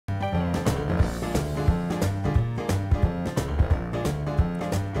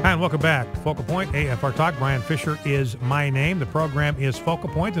welcome back. Focal Point, AFR Talk. Brian Fisher is my name. The program is Focal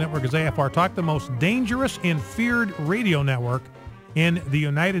Point. The network is AFR Talk, the most dangerous and feared radio network in the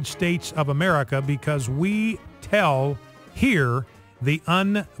United States of America, because we tell here the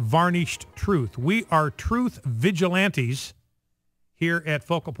unvarnished truth. We are truth vigilantes here at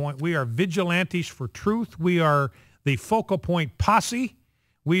Focal Point. We are vigilantes for truth. We are the Focal Point posse.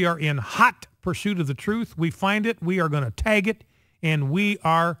 We are in hot pursuit of the truth. We find it, we are going to tag it, and we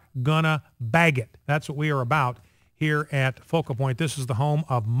are going to bag it. That's what we are about here at Focal Point. This is the home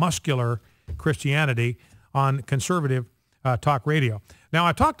of muscular Christianity on conservative talk radio. Now,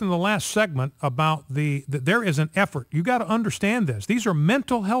 I talked in the last segment about that there is an effort. You got to understand this. These are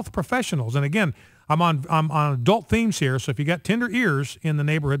mental health professionals. And again, I'm on adult themes here, so if you got tender ears in the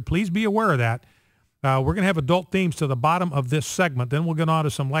neighborhood, please be aware of that. We're going to have adult themes to the bottom of this segment. Then we'll get on to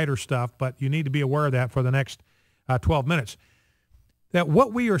some lighter stuff, but you need to be aware of that for the next 12 minutes. That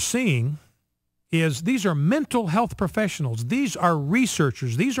what we are seeing is these are mental health professionals. These are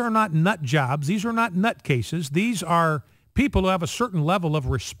researchers. These are not nut jobs. These are not nut cases. These are people who have a certain level of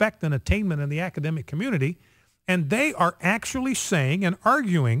respect and attainment in the academic community, and they are actually saying and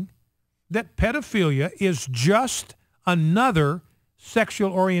arguing that pedophilia is just another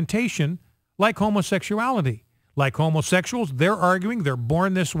sexual orientation like homosexuality. Like homosexuals, they're arguing they're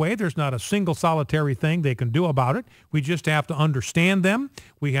born this way. There's not a single solitary thing they can do about it. We just have to understand them.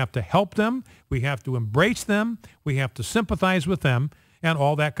 We have to help them. We have to embrace them. We have to sympathize with them and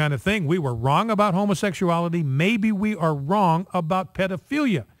all that kind of thing. We were wrong about homosexuality. Maybe we are wrong about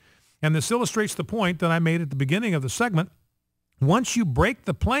pedophilia. And this illustrates the point that I made at the beginning of the segment. Once you break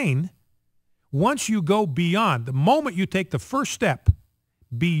the plane, once you go beyond, the moment you take the first step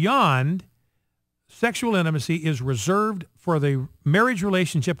beyond sexual intimacy is reserved for the marriage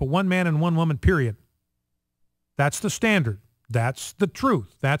relationship of one man and one woman, period. That's the standard. That's the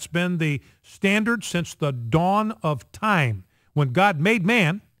truth. That's been the standard since the dawn of time. When God made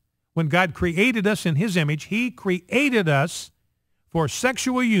man, when God created us in his image, he created us for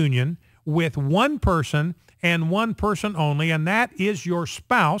sexual union with one person and one person only, and that is your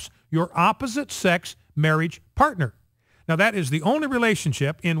spouse, your opposite sex marriage partner. Now, that is the only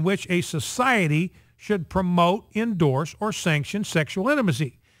relationship in which a society should promote, endorse, or sanction sexual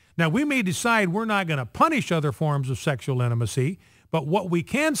intimacy. Now, we may decide we're not going to punish other forms of sexual intimacy, but what we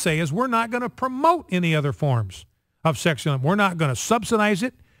can say is we're not going to promote any other forms of sexual intimacy. We're not going to subsidize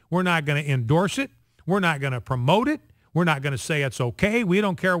it. We're not going to endorse it. We're not going to promote it. We're not going to say it's okay. We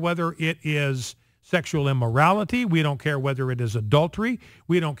don't care whether it is sexual immorality. We don't care whether it is adultery.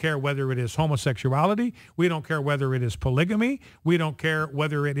 We don't care whether it is homosexuality. We don't care whether it is polygamy. We don't care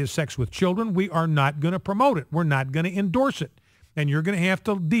whether it is sex with children. We are not going to promote it. We're not going to endorse it. And you're going to have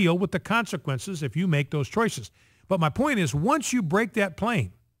to deal with the consequences if you make those choices. But my point is, once you break that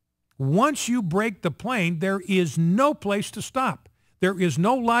plane, once you break the plane, there is no place to stop. There is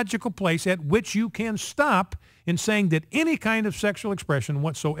no logical place at which you can stop in saying that any kind of sexual expression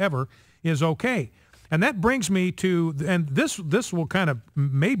whatsoever is okay. And that brings me to, and this will kind of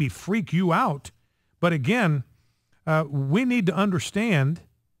maybe freak you out, but again, we need to understand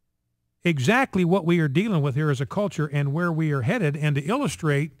exactly what we are dealing with here as a culture and where we are headed, and to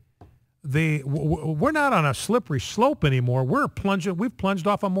illustrate we're not on a slippery slope anymore. We've plunged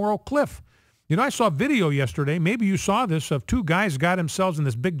off a moral cliff. You know, I saw a video yesterday, maybe you saw this, of two guys got themselves in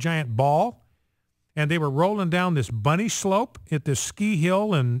this big giant ball, and they were rolling down this bunny slope at this ski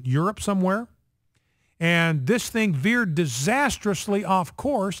hill in Europe somewhere. And this thing veered disastrously off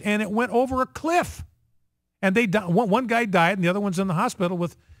course, and it went over a cliff. And one guy died, and the other one's in the hospital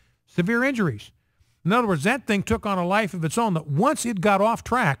with severe injuries. In other words, that thing took on a life of its own. That once it got off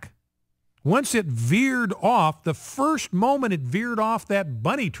track, once it veered off, the first moment it veered off that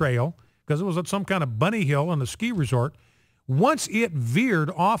bunny trail, because it was at some kind of bunny hill on the ski resort, once it veered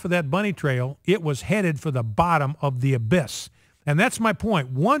off of that bunny trail, it was headed for the bottom of the abyss. And that's my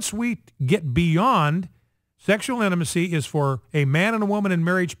point. Once we get beyond sexual intimacy is for a man and a woman in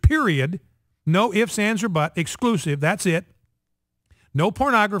marriage, period. No ifs, ands, or buts, exclusive, that's it. No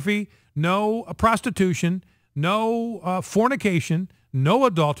pornography, no prostitution, no fornication, no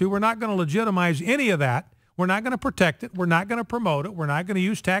adultery. We're not going to legitimize any of that. We're not going to protect it. We're not going to promote it. We're not going to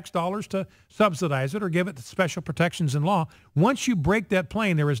use tax dollars to subsidize it or give it special protections in law. Once you break that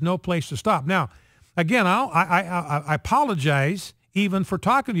plane, there is no place to stop. Now, again, I apologize even for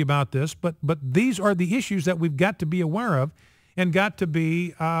talking to you about this, but these are the issues that we've got to be aware of and got to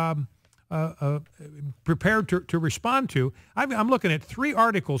be prepared to respond to. I'm looking at 3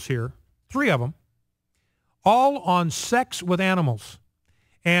 articles here, 3 of them, all on sex with animals.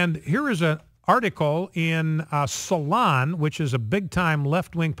 And here is an article in Salon, which is a big-time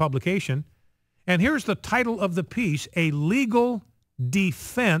left-wing publication. And here's the title of the piece, A Legal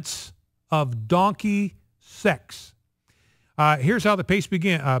Defense of Donkey Sex. Here's how the piece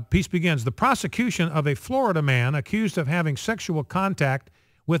begins. The prosecution of a Florida man accused of having sexual contact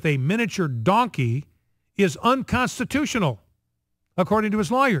with a miniature donkey is unconstitutional, according to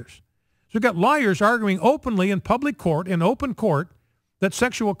his lawyers. So we've got lawyers arguing openly in public court, in open court, that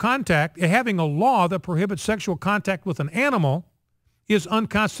sexual contact, having a law that prohibits sexual contact with an animal, is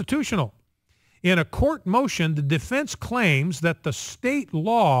unconstitutional. In a court motion, the defense claims that the state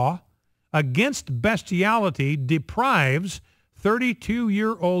law against bestiality deprives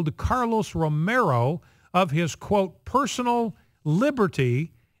 32-year-old Carlos Romero of his, quote, personal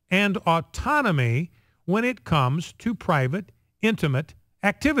liberty and autonomy when it comes to private, intimate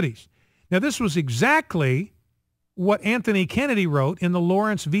activities. Now, this was exactly what Anthony Kennedy wrote in the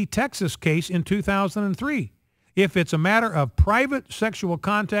Lawrence v. Texas case in 2003. If it's a matter of private sexual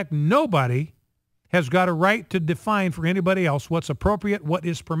contact, nobody has got a right to define for anybody else what's appropriate, what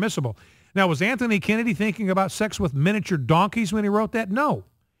is permissible. Now, was Anthony Kennedy thinking about sex with miniature donkeys when he wrote that? No.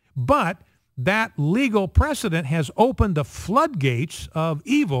 But that legal precedent has opened the floodgates of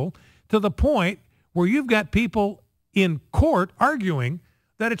evil to the point where you've got people in court arguing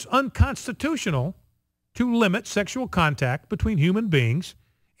that it's unconstitutional to limit sexual contact between human beings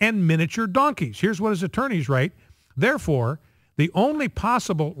and miniature donkeys. Here's what his attorneys write. Therefore, the only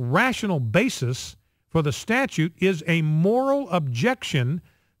possible rational basis for the statute is a moral objection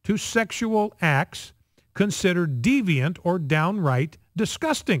to sexual acts considered deviant or downright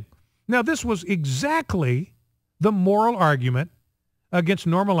disgusting. Now, this was exactly the moral argument against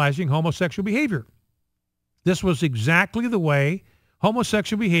normalizing homosexual behavior. This was exactly the way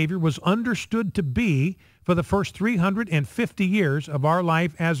homosexual behavior was understood to be for the first 350 years of our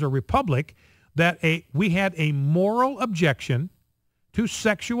life as a republic, that we had a moral objection to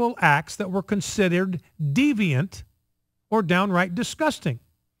sexual acts that were considered deviant or downright disgusting.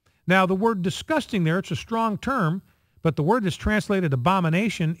 Now, the word disgusting there, it's a strong term, but the word that's translated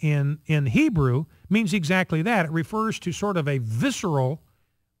abomination in Hebrew means exactly that. It refers to sort of a visceral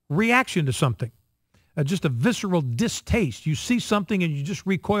reaction to something. Just a visceral distaste. You see something and you just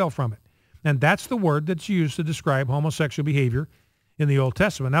recoil from it. And that's the word that's used to describe homosexual behavior in the Old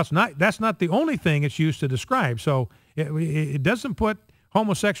Testament. Now, that's not the only thing it's used to describe. So it doesn't put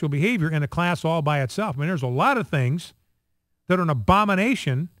homosexual behavior in a class all by itself. I mean, there's a lot of things that are an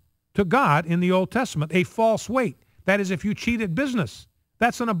abomination to God in the Old Testament. A false weight. That is, if you cheat at business,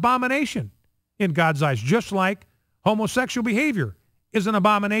 that's an abomination in God's eyes, just like homosexual behavior is an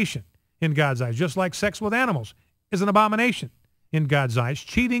abomination in God's eyes, just like sex with animals is an abomination in God's eyes.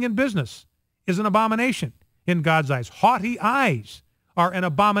 Cheating in business is an abomination in God's eyes. Haughty eyes are an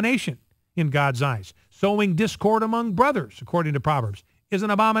abomination in God's eyes. Sowing discord among brothers, according to Proverbs, is an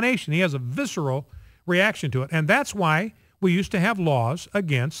abomination. He has a visceral reaction to it. And that's why we used to have laws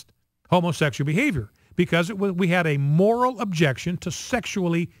against homosexual behavior, because we had a moral objection to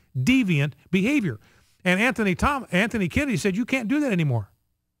sexually deviant behavior. And Anthony Kennedy said, you can't do that anymore.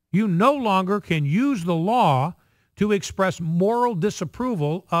 You no longer can use the law to express moral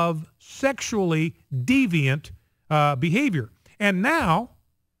disapproval of sexually deviant behavior. And now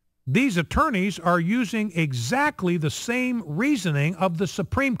these attorneys are using exactly the same reasoning of the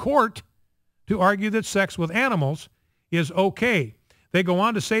Supreme Court to argue that sex with animals is okay. They go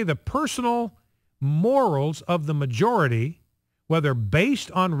on to say the personal morals of the majority, whether based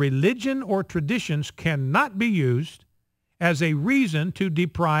on religion or traditions, cannot be used as a reason to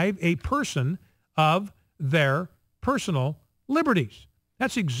deprive a person of their personal liberties.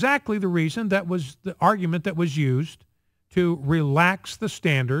 That's exactly the reason, that was the argument that was used to relax the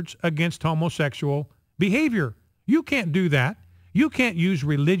standards against homosexual behavior. You can't do that. You can't use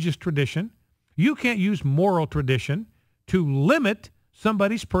religious tradition. You can't use moral tradition to limit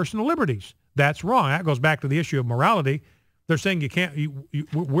somebody's personal liberties. That's wrong. That goes back to the issue of morality. They're saying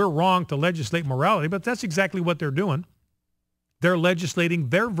we're wrong to legislate morality, but that's exactly what they're doing. They're legislating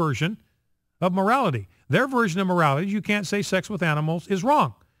their version of morality. Their version of morality, you can't say sex with animals is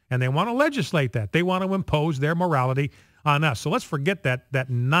wrong. And they want to legislate that. They want to impose their morality on us. So let's forget that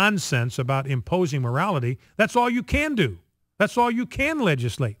nonsense about imposing morality. That's all you can do. That's all you can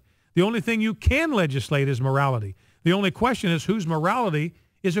legislate. The only thing you can legislate is morality. The only question is, whose morality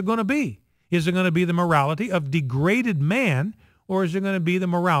is it going to be? Is it going to be the morality of degraded man, or is it going to be the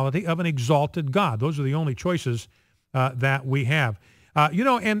morality of an exalted God? Those are the only choices that we have.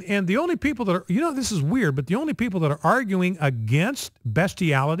 And the only people that are, this is weird, but the only people that are arguing against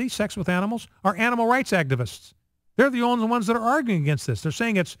bestiality, sex with animals, are animal rights activists. They're the only ones that are arguing against this. They're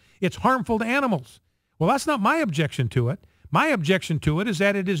saying it's harmful to animals. Well, that's not my objection to it. My objection to it is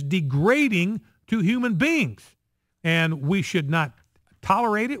that it is degrading to human beings. And we should not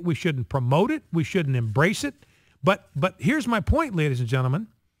tolerate it. We shouldn't promote it. We shouldn't embrace it. But here's my point, ladies and gentlemen.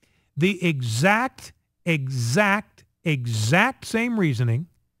 The exact same reasoning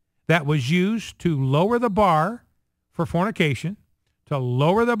that was used to lower the bar for fornication, to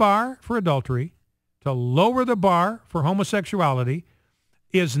lower the bar for adultery, to lower the bar for homosexuality,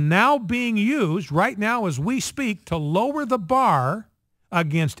 is now being used right now as we speak to lower the bar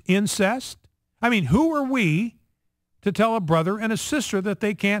against incest. I mean, who are we to tell a brother and a sister that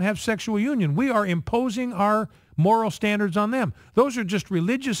they can't have sexual union? We are imposing our moral standards on them. Those are just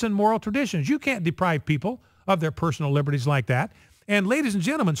religious and moral traditions. You can't deprive people of their personal liberties like that. And ladies and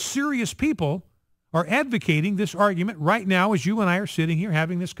gentlemen, serious people are advocating this argument right now as you and I are sitting here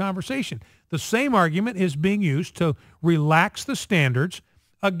having this conversation. The same argument is being used to relax the standards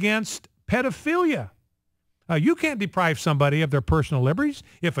against pedophilia. You can't deprive somebody of their personal liberties.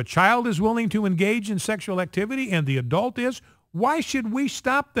 If a child is willing to engage in sexual activity and the adult is, why should we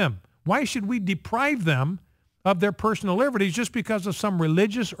stop them? Why should we deprive them of their personal liberties just because of some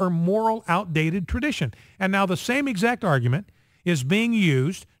religious or moral outdated tradition? And now the same exact argument is being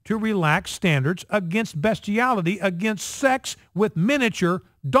used to relax standards against bestiality, against sex with miniature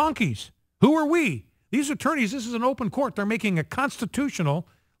donkeys. Who are we? These attorneys, this is an open court. They're making a constitutional,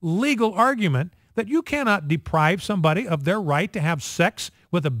 legal argument that you cannot deprive somebody of their right to have sex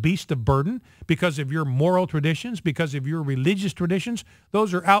with a beast of burden because of your moral traditions, because of your religious traditions.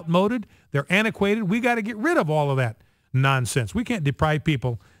 Those are outmoded. They're antiquated. We got to get rid of all of that nonsense. We can't deprive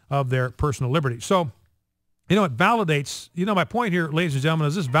people of their personal liberty. So, it validates, my point here, ladies and gentlemen,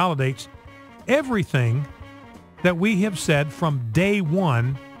 is this validates everything that we have said from day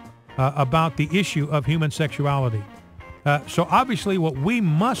one about the issue of human sexuality. So obviously what we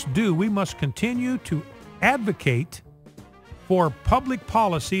must do, we must continue to advocate for public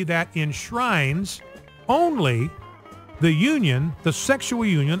policy that enshrines only the union, the sexual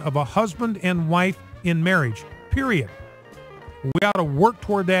union of a husband and wife in marriage, period. We ought to work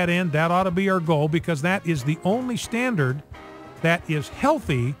toward that end. That ought to be our goal because that is the only standard that is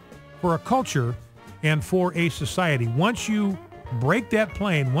healthy for a culture and for a society. Once you break that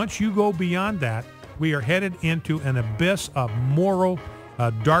plane, once you go beyond that, we are headed into an abyss of moral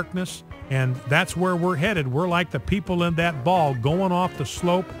darkness, and that's where we're headed. We're like the people in that ball going off the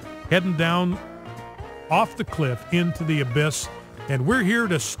slope, heading down off the cliff into the abyss, and we're here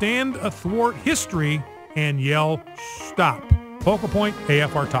to stand athwart history and yell, stop. Focal Point,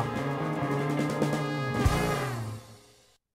 AFR Talk.